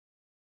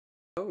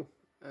Oh,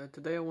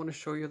 today I want to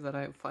show you that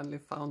I finally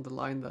found the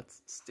line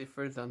that's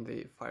stiffer than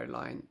the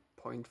FireLine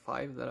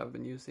 0.5 that I've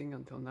been using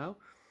until now.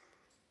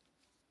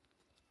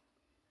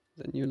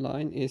 The new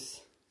line is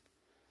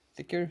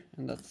thicker,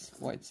 and that's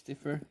why it's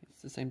stiffer.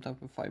 It's the same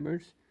type of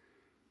fibers.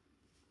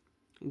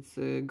 It's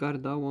a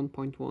Garda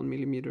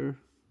 1.1mm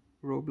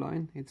rope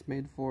line. It's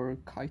made for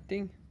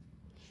kiting,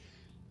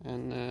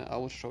 and I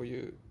will show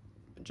you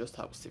just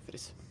how stiff it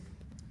is.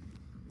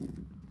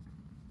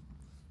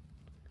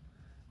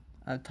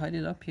 I've tied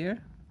it up here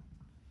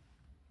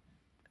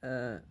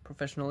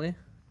professionally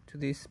to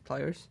these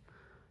pliers,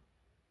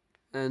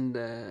 and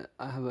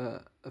I have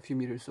a few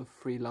meters of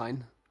free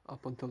line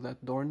up until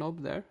that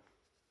doorknob there.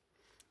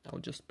 I'll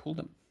just pull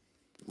them.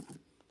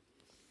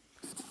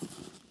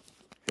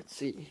 Let's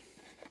see.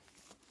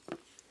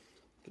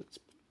 Let's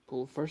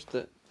pull first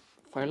the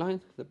FireLine,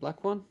 the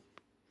black one.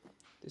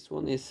 This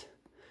one is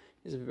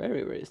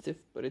very stiff,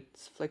 but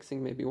it's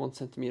flexing maybe 1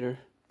 centimeter,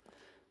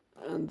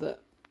 and the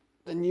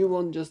new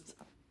one just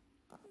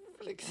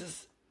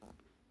flexes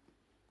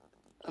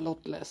a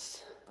lot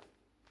less.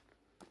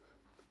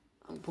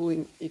 I'm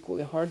pulling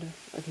equally hard.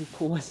 I can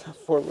pull myself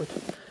forward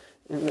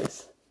in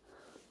this.